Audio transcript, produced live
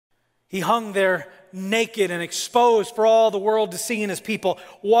He hung there naked and exposed for all the world to see, and as people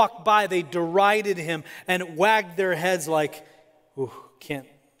walked by, they derided him and wagged their heads like, ooh, can't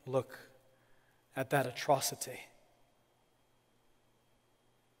look at that atrocity.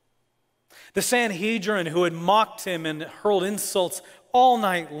 The Sanhedrin, who had mocked him and hurled insults all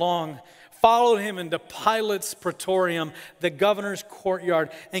night long, followed him into Pilate's praetorium, the governor's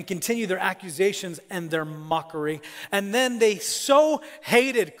courtyard, and continued their accusations and their mockery. And then they so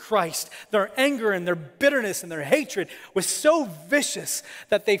hated Christ, their anger and their bitterness and their hatred was so vicious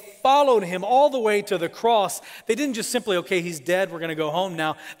that they followed him all the way to the cross. They didn't just simply, okay, he's dead, we're going to go home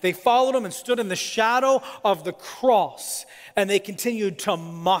now. They followed him and stood in the shadow of the cross, and they continued to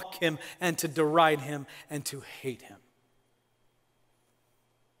mock him and to deride him and to hate him.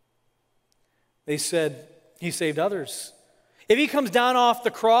 They said, he saved others. If he comes down off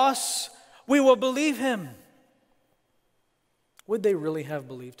the cross, we will believe him. Would they really have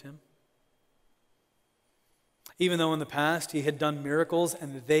believed him? Even though in the past he had done miracles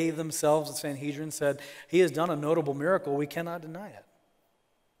and they themselves, the Sanhedrin, said, he has done a notable miracle, we cannot deny it.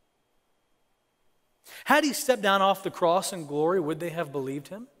 Had he stepped down off the cross in glory, would they have believed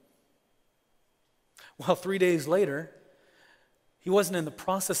him? Well, 3 days later, he wasn't in the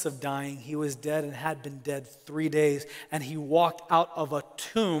process of dying. He was dead and had been dead 3 days. And he walked out of a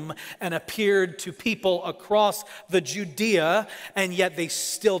tomb and appeared to people across the Judea, and yet they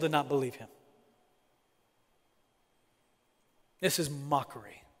still did not believe him. This is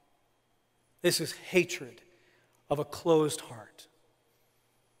mockery. This is hatred of a closed heart.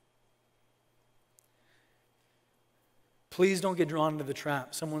 Please don't get drawn into the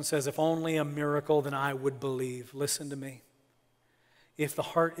trap. Someone says, if only a miracle, then I would believe. Listen to me. If the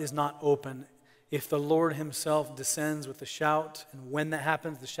heart is not open, if the Lord himself descends with a shout, and when that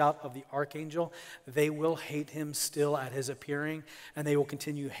happens, the shout of the archangel, they will hate him still at his appearing, and they will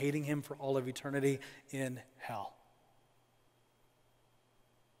continue hating him for all of eternity in hell.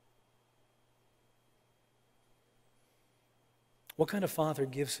 What kind of father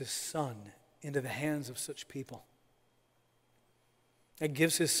gives his son into the hands of such people? That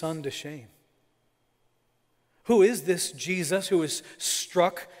gives his son to shame. Who is this Jesus who is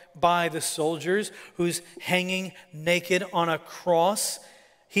struck by the soldiers, who's hanging naked on a cross?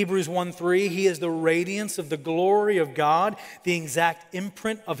 Hebrews 1:3, he is the radiance of the glory of God, the exact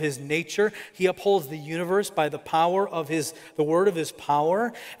imprint of his nature. He upholds the universe by the power of the word of his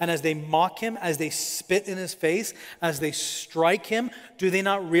power. And as they mock him, as they spit in his face, as they strike him, do they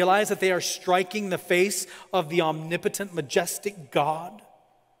not realize that they are striking the face of the omnipotent, majestic God?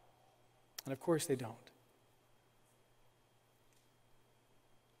 And of course they don't.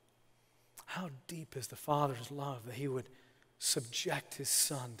 How deep is the Father's love that he would subject his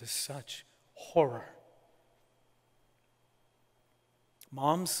son to such horror?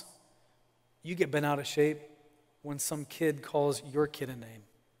 Moms, you get bent out of shape when some kid calls your kid a name.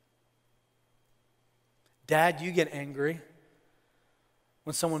 Dad, you get angry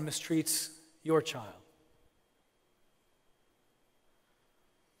when someone mistreats your child.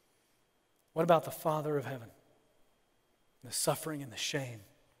 What about the Father of heaven? The suffering and the shame,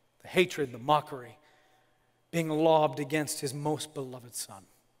 the hatred, the mockery, being lobbed against his most beloved Son.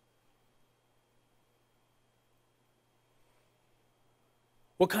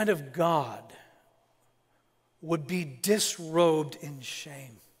 What kind of God would be disrobed in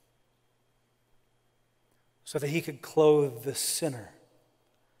shame so that he could clothe the sinner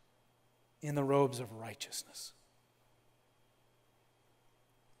in the robes of righteousness?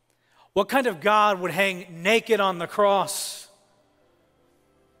 What kind of God would hang naked on the cross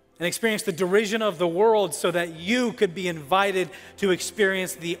and experience the derision of the world so that you could be invited to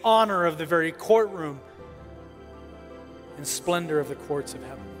experience the honor of the very courtroom and splendor of the courts of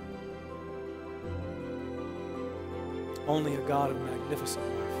heaven? Only a God of magnificent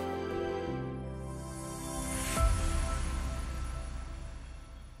love.